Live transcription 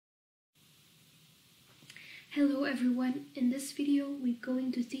Hello everyone, in this video we're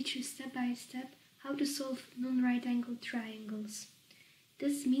going to teach you step by step how to solve non-right angled triangles.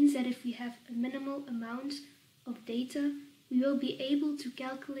 This means that if we have a minimal amount of data, we will be able to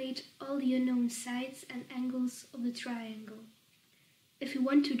calculate all the unknown sides and angles of the triangle. If we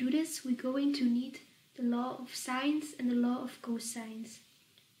want to do this, we're going to need the law of sines and the law of cosines.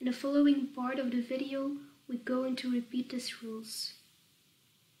 In the following part of the video, we're going to repeat these rules.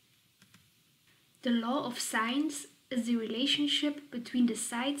 The law of sines is the relationship between the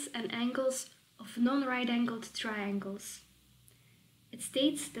sides and angles of non-right angled triangles. It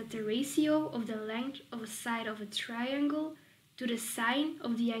states that the ratio of the length of a side of a triangle to the sine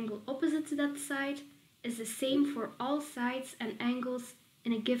of the angle opposite to that side is the same for all sides and angles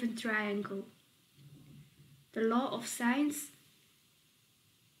in a given triangle. The law of sines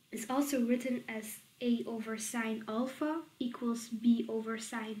is also written as A over sine alpha equals B over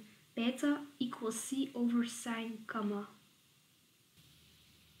sine beta equals C over sine gamma.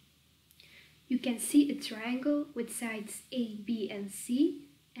 You can see a triangle with sides A, B and C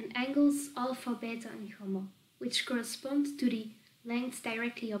and angles alpha, beta and gamma, which correspond to the lengths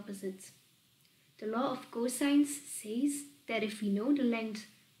directly opposite. The law of cosines says that if we know the length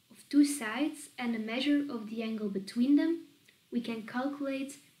of two sides and the measure of the angle between them, we can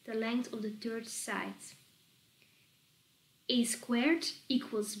calculate the length of the third side. A squared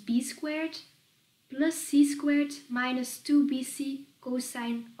equals B squared plus C squared minus 2BC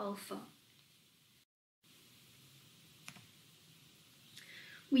cosine alpha.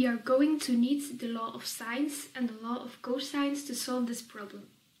 We are going to need the law of sines and the law of cosines to solve this problem.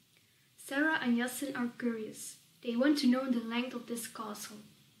 Sarah and Yasin are curious. They want to know the length of this castle.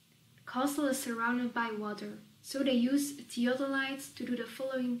 The castle is surrounded by water, so they use a theodolite to do the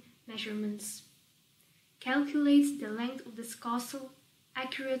following measurements. Calculate the length of this castle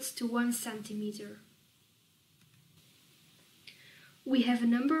accurate to 1 centimeter. We have a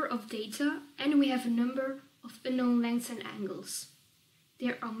number of data and we have a number of unknown lengths and angles.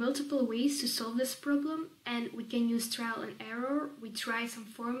 There are multiple ways to solve this problem and we can use trial and error. We try some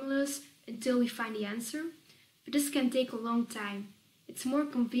formulas until we find the answer, but this can take a long time. It's more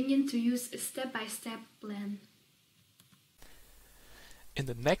convenient to use a step-by-step plan. In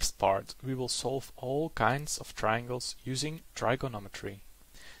the next part, we will solve all kinds of triangles using trigonometry.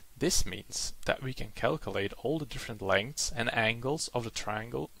 This means that we can calculate all the different lengths and angles of the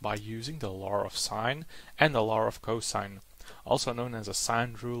triangle by using the law of sine and the law of cosine, also known as the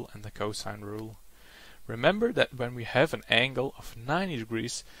sine rule and the cosine rule. Remember that when we have an angle of 90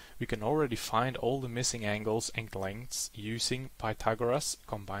 degrees, we can already find all the missing angles and lengths using Pythagoras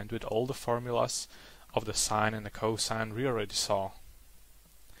combined with all the formulas of the sine and the cosine we already saw.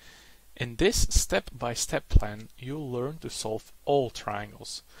 In this step-by-step plan, you'll learn to solve all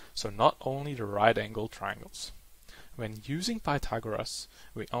triangles, so not only the right-angle triangles. When using Pythagoras,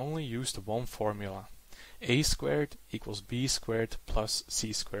 we only use the one formula. A squared equals B squared plus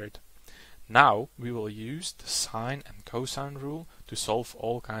C squared. Now we will use the sine and cosine rule to solve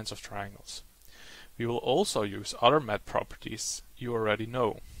all kinds of triangles. We will also use other math properties you already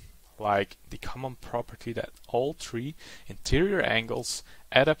know, like the common property that all three interior angles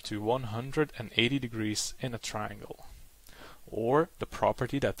add up to 180 degrees in a triangle, or the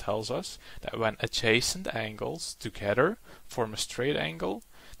property that tells us that when adjacent angles together form a straight angle,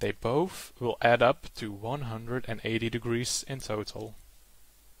 they both will add up to 180 degrees in total.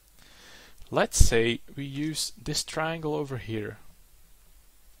 Let's say we use this triangle over here,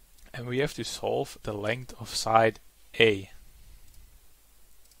 and we have to solve the length of side A.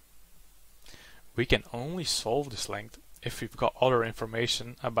 We can only solve this length if we've got other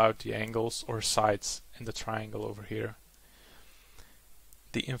information about the angles or sides in the triangle over here.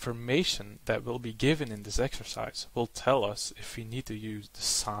 The information that will be given in this exercise will tell us if we need to use the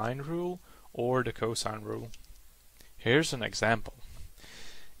sine rule or the cosine rule. Here's an example.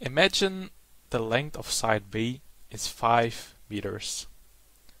 Imagine the length of side B is 5 meters.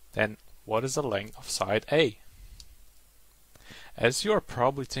 Then what is the length of side A? As you are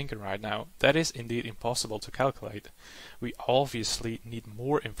probably thinking right now, that is indeed impossible to calculate. We obviously need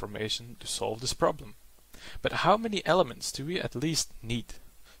more information to solve this problem. But how many elements do we at least need?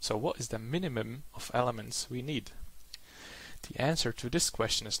 So what is the minimum of elements we need? The answer to this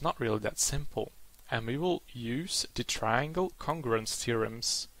question is not really that simple, and we will use the triangle congruence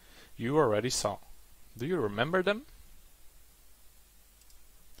theorems you already saw. Do you remember them?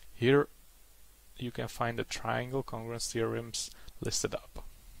 Here you can find the triangle congruence theorems listed up.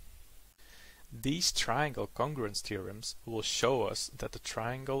 These triangle congruence theorems will show us that the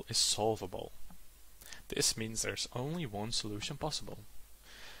triangle is solvable. This means there's only one solution possible.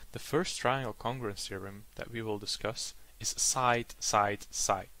 The first triangle congruence theorem that we will discuss is side, side,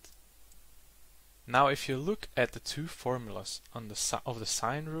 side. Now if you look at the two formulas on of the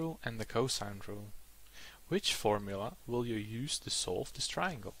sine rule and the cosine rule, which formula will you use to solve this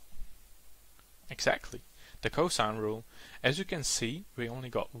triangle? Exactly, the cosine rule. As you can see, we only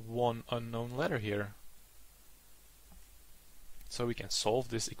got one unknown letter here. So we can solve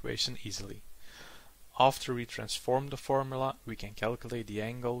this equation easily. After we transform the formula, we can calculate the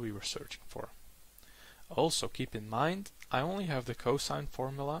angle we were searching for. Also keep in mind, I only have the cosine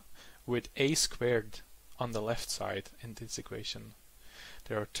formula with a squared on the left side in this equation.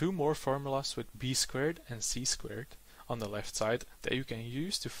 There are two more formulas with b squared and c squared on the left side that you can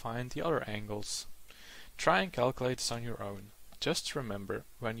use to find the other angles. Try and calculate this on your own. Just remember,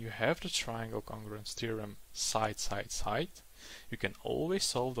 when you have the triangle congruence theorem side, side, side, you can always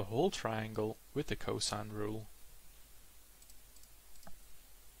solve the whole triangle with the cosine rule.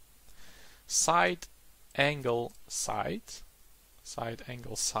 Side, angle, side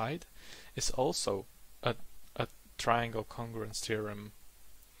is also a triangle congruence theorem.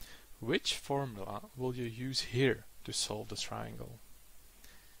 Which formula will you use here to solve the triangle?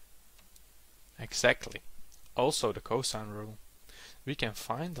 Exactly, also the cosine rule. We can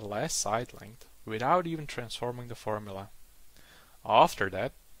find the last side length without even transforming the formula. After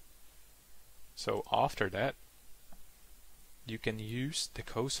that, you can use the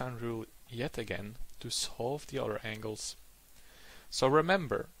cosine rule yet again to solve the other angles. So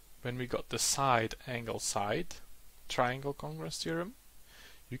remember, when we got the side, angle, side triangle congruence theorem,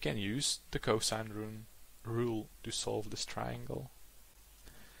 you can use the cosine rule to solve this triangle.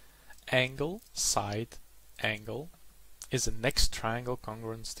 Angle, side, angle is the next triangle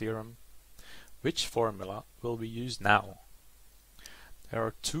congruence theorem. Which formula will we use now? There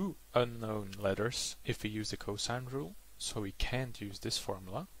are two unknown letters if we use the cosine rule, so we can't use this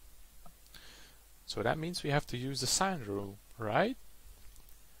formula. So that means we have to use the sine rule, right?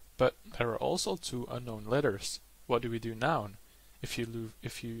 But there are also two unknown letters. What do we do now? If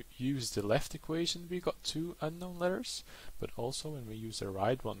you use the left equation, we got two unknown letters, but also when we use the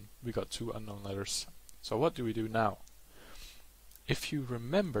right one, we got two unknown letters. So what do we do now? If you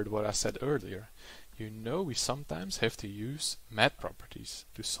remembered what I said earlier, you know we sometimes have to use math properties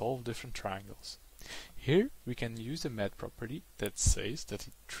to solve different triangles. Here we can use the math property that says that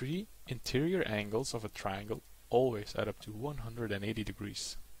the three interior angles of a triangle always add up to 180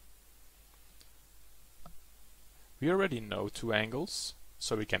 degrees. We already know two angles,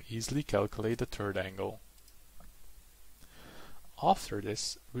 so we can easily calculate the third angle. After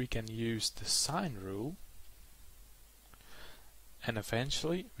this, we can use the sine rule, and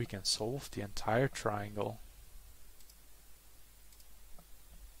eventually we can solve the entire triangle.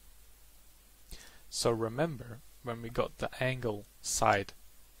 So remember, when we got the angle, side,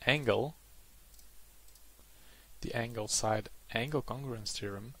 angle, the angle, side, angle congruence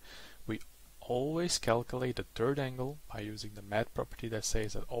theorem, we always calculate the third angle by using the math property that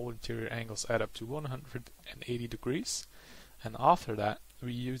says that all interior angles add up to 180 degrees, and after that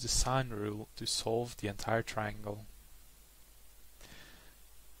we use the sine rule to solve the entire triangle.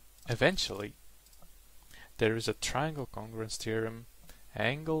 Eventually, there is a triangle congruence theorem,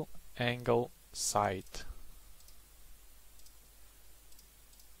 angle, angle, side.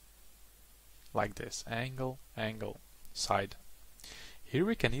 Like this, angle, angle, side. Here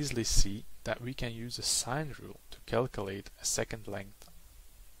we can easily see that we can use the sine rule to calculate a second length.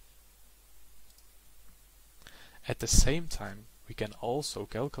 At the same time, we can also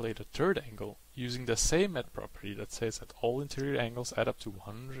calculate a third angle using the same math property that says that all interior angles add up to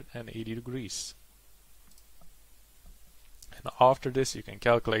 180 degrees. And after this you can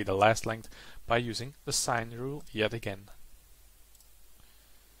calculate the last length by using the sine rule yet again.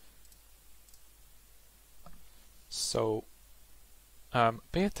 So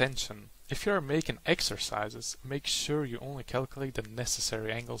pay attention. If you are making exercises, make sure you only calculate the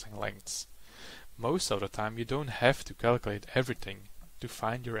necessary angles and lengths. Most of the time you don't have to calculate everything to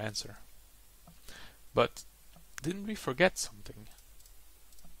find your answer. But didn't we forget something?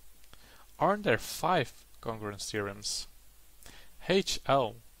 Aren't there 5 congruence theorems?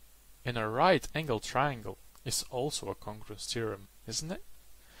 HL in a right angle triangle is also a congruence theorem, isn't it?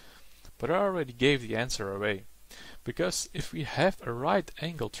 But I already gave the answer away, because if we have a right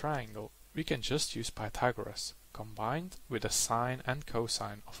angle triangle, we can just use Pythagoras combined with the sine and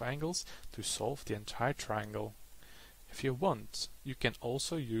cosine of angles to solve the entire triangle. If you want, you can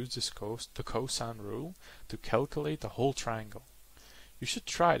also use the cosine rule to calculate the whole triangle. You should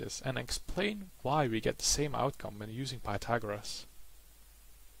try this and explain why we get the same outcome when using Pythagoras.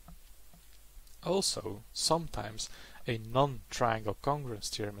 Also, sometimes a non-triangle congruence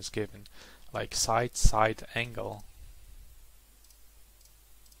theorem is given, like side-side angle.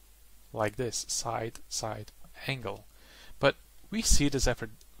 Like this, side-side angle. But we see this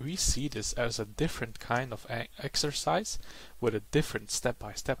as a different kind of exercise with a different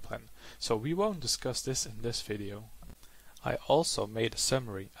step-by-step plan, so we won't discuss this in this video. I also made a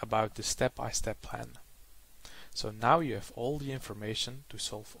summary about the step-by-step plan. So now you have all the information to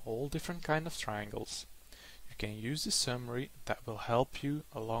solve all different kind of triangles. You can use this summary that will help you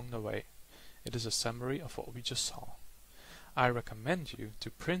along the way. It is a summary of what we just saw. I recommend you to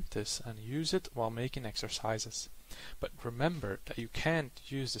print this and use it while making exercises. But remember that you can't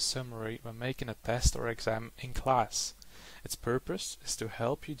use the summary when making a test or exam in class. Its purpose is to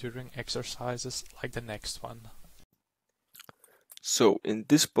help you during exercises like the next one. So, in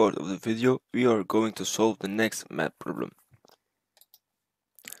this part of the video, we are going to solve the next math problem.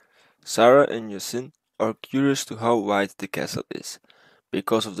 Sarah and Yasin are curious to how wide the castle is.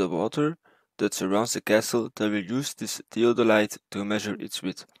 Because of the water that surrounds the castle, they will use this theodolite to measure its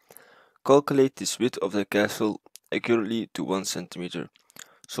width. Calculate this width of the castle accurately to 1 centimeter.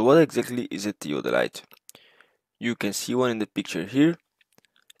 So what exactly is a theodolite? You can see one in the picture here,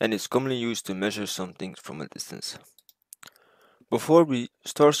 and it's commonly used to measure something from a distance. Before we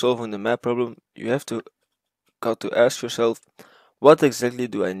start solving the math problem, you have to ask yourself, what exactly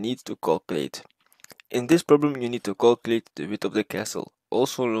do I need to calculate? In this problem, you need to calculate the width of the castle,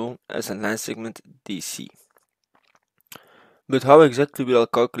 also known as a line segment DC. But how exactly will I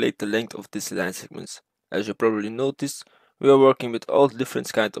calculate the length of these line segments? As you probably noticed, we are working with all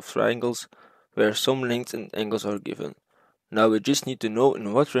different kinds of triangles, where some lengths and angles are given. Now we just need to know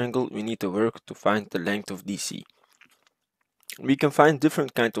in what triangle we need to work to find the length of DC. We can find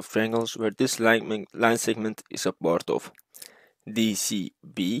different kinds of triangles where this line segment is a part of.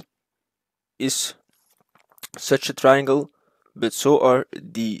 DCB is such a triangle, but so are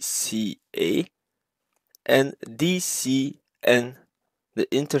DCA and DCN, the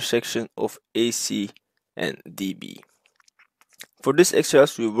intersection of AC and DB. For this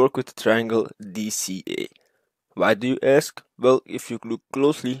exercise, we work with the triangle DCA. Why do you ask? Well, if you look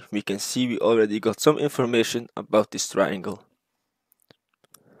closely, we can see we already got some information about this triangle.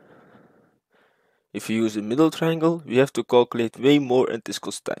 If you use the middle triangle, we have to calculate way more and this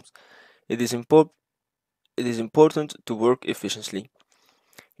costs time. It is important to work efficiently.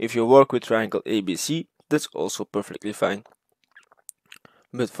 If you work with triangle ABC, that's also perfectly fine.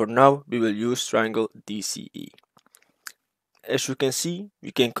 But for now, we will use triangle DCE. As you can see,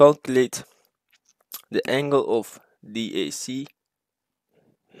 we can calculate the angle of DAC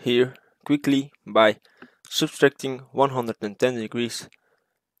here quickly by subtracting 110 degrees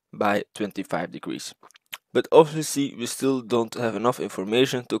by 25 degrees. But obviously we still don't have enough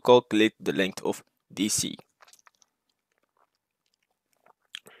information to calculate the length of DC.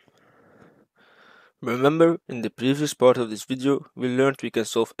 Remember, in the previous part of this video, we learned we can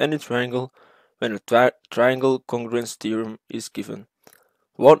solve any triangle when a triangle congruence theorem is given.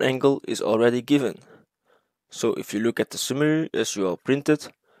 One angle is already given. So if you look at the summary as you are printed,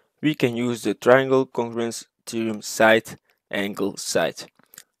 we can use the triangle congruence theorem side, angle, side.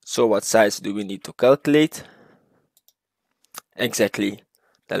 So what sides do we need to calculate? Exactly,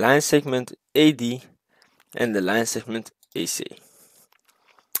 the line segment AD and the line segment AC.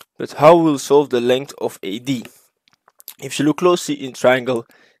 But how will solve the length of AD? If you look closely in triangle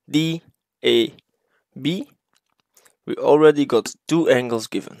DAB, we already got two angles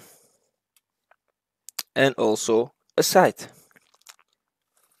given. And also a side.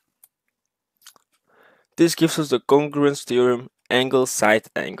 This gives us the congruence theorem angle side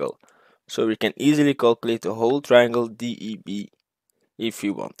angle, so we can easily calculate the whole triangle DEB if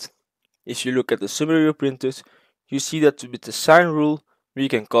you want. If you look at the summary you printed, you see that with the sine rule we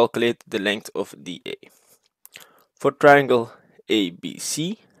can calculate the length of DA. For triangle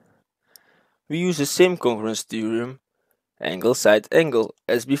ABC, we use the same congruence theorem angle side angle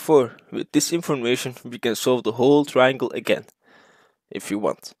as before. With this information we can solve the whole triangle again if you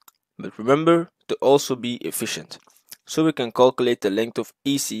want, but remember to also be efficient. So we can calculate the length of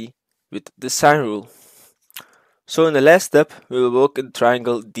EC with the sine rule. So in the last step, we will work in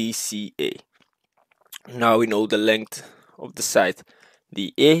triangle DCA. Now we know the length of the side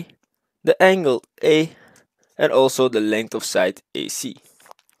DA, the angle A, and also the length of side AC.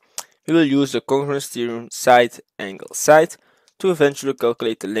 We will use the congruence theorem side, angle, side to eventually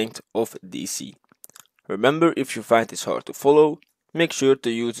calculate the length of DC. Remember, if you find this hard to follow, make sure to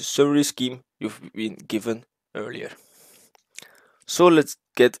use the summary scheme you've been given earlier. So let's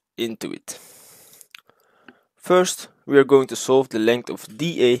get into it. First, we are going to solve the length of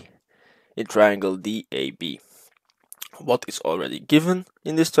DA in triangle DAB. what is already given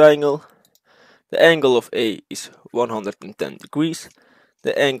in this triangle. The angle of A is 110 degrees,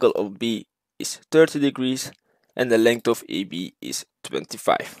 the angle of B is 30 degrees, and the length of AB is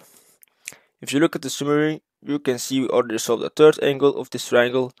 25. If you look at the summary, you can see we already solved the third angle of this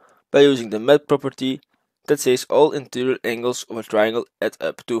triangle by using the met property that says all interior angles of a triangle add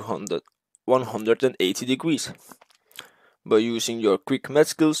up to 180 degrees. By using your quick math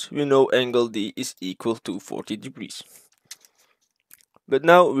skills, you know angle D is equal to 40 degrees. But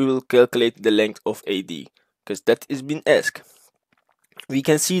now we will calculate the length of AD, because that is been asked. We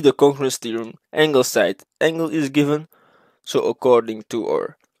can see the congruence theorem, angle side angle is given, so according to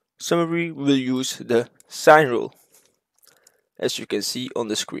our summary, we will use the sine rule, as you can see on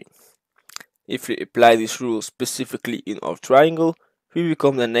the screen. If we apply this rule specifically in our triangle, we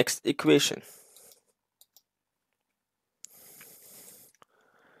become the next equation.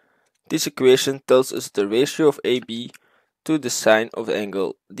 This equation tells us the ratio of AB to the sine of the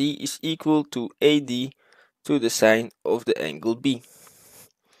angle D is equal to AD to the sine of the angle B.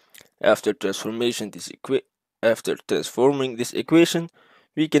 After transforming this equation,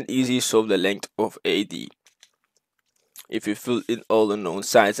 we can easily solve the length of AD. If we fill in all the known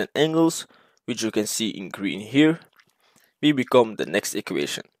sides and angles, which you can see in green here, we become the next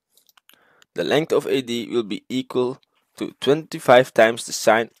equation. The length of AD will be equal to 25 times the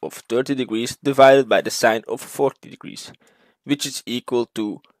sine of 30 degrees divided by the sine of 40 degrees, which is equal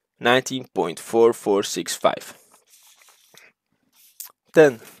to 19.4465.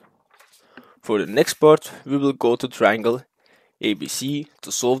 Then, for the next part, we will go to triangle ABC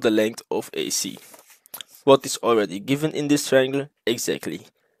to solve the length of AC. What is already given in this triangle? Exactly.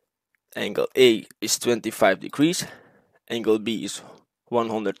 Angle A is 25 degrees, angle B is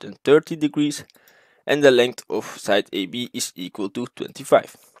 130 degrees, and the length of side AB is equal to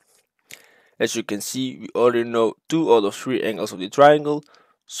 25. As you can see, we already know 2 out of 3 angles of the triangle,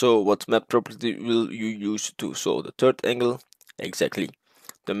 so what map property will you use to solve the third angle? Exactly.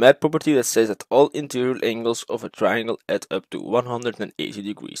 The map property that says that all interior angles of a triangle add up to 180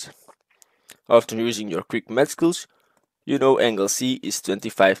 degrees. After using your quick math skills, you know angle C is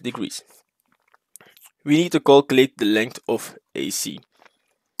 25 degrees. We need to calculate the length of AC.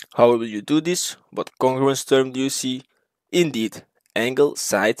 How will you do this? What congruence term do you see? Indeed, angle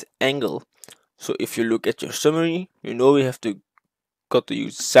side angle. So if you look at your summary, you know we have got to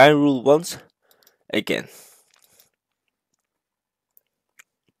use sine rule once again.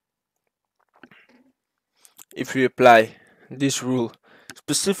 If we apply this rule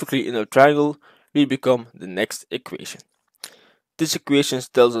specifically in a triangle, we become the next equation. This equation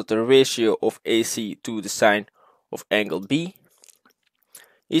tells us the ratio of AC to the sine of angle B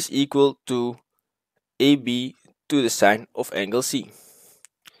is equal to AB to the sine of angle C.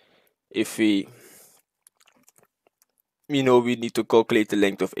 If we know we need to calculate the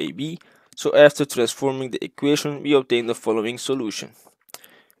length of AB, so after transforming the equation, we obtain the following solution.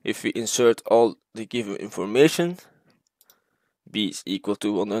 If we insert all the given information, B is equal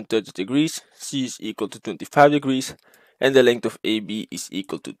to 130 degrees, C is equal to 25 degrees, and the length of AB is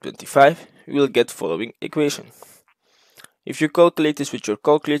equal to 25, we will get the following equation. If you calculate this with your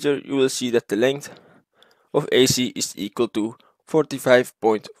calculator, you will see that the length of AC is equal to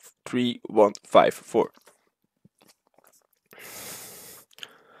 45.3154.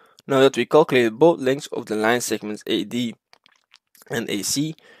 Now that we calculated both lengths of the line segments AD and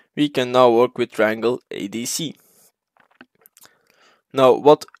AC, we can now work with triangle ADC. Now,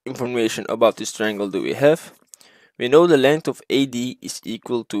 what information about this triangle do we have? We know the length of AD is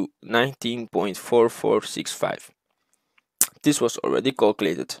equal to 19.4465. This was already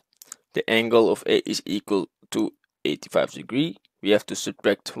calculated. The angle of A is equal to 85 degrees. We have to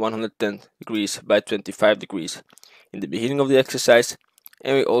subtract 110 degrees by 25 degrees in the beginning of the exercise,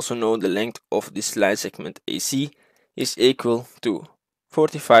 and we also know the length of this line segment AC is equal to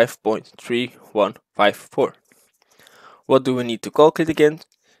 45.3154. What do we need to calculate again?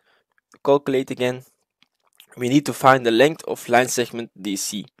 We need to find the length of line segment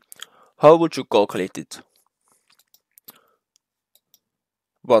DC. How would you calculate it?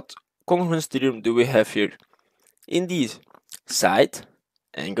 What congruence theorem do we have here? Indeed, side,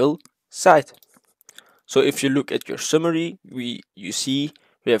 angle, side. So if you look at your summary, you see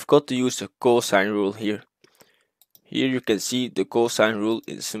we have got to use the cosine rule here. Here you can see the cosine rule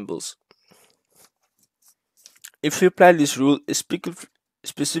in symbols. If we apply this rule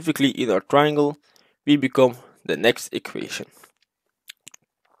specifically in our triangle, we become the next equation.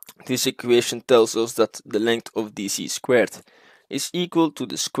 This equation tells us that the length of DC squared is equal to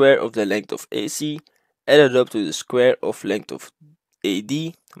the square of the length of AC added up to the square of length of AD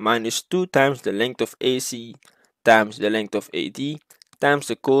minus 2 times the length of AC times the length of AD times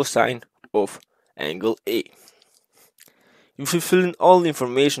the cosine of angle A. If we fill in all the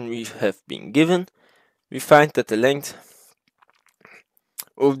information we have been given, we find that the length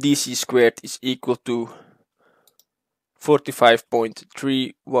of DC squared is equal to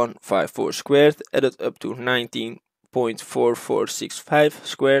 45.3154 squared added up to 19.4465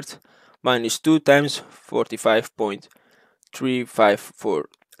 squared minus 2 times 45.354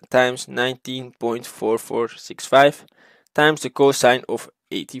 times 19.4465 times the cosine of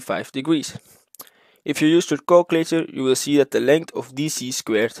 85 degrees. If you use your calculator, you will see that the length of DC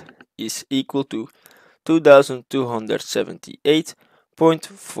squared is equal to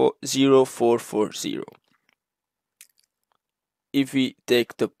 2278.0440. If we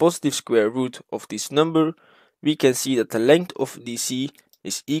take the positive square root of this number, we can see that the length of DC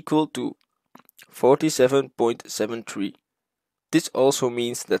is equal to 47.73. This also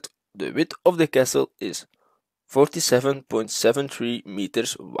means that the width of the castle is 47.73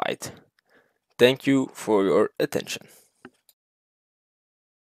 meters wide. Thank you for your attention.